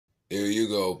Here you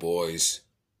go, boys.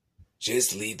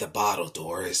 Just leave the bottle,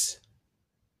 Doris.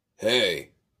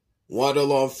 Hey, what a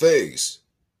long face.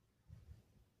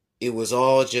 It was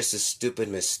all just a stupid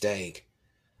mistake.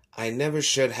 I never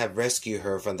should have rescued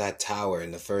her from that tower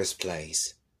in the first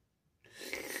place.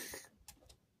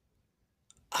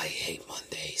 I hate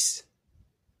Mondays.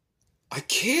 I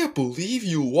can't believe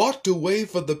you walked away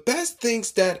from the best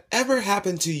things that ever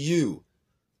happened to you.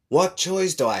 What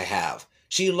choice do I have?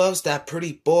 She loves that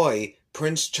pretty boy,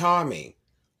 Prince Charming.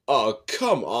 Oh,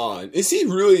 come on. Is he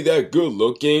really that good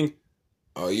looking?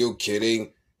 Are you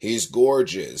kidding? He's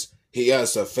gorgeous. He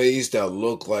has a face that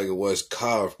looked like it was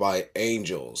carved by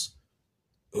angels.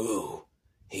 Ooh,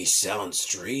 he sounds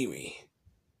dreamy.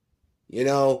 You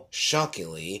know,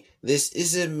 shockingly, this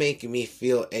isn't making me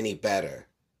feel any better.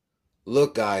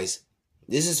 Look, guys,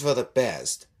 this is for the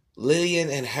best. Lillian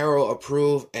and Harold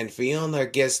approve, and Fiona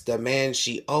gets the man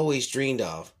she always dreamed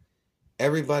of.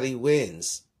 Everybody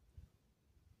wins.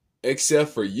 Except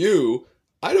for you.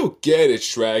 I don't get it,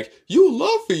 Shrek. You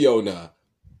love Fiona.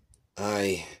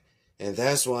 And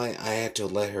that's why I had to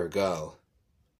let her go.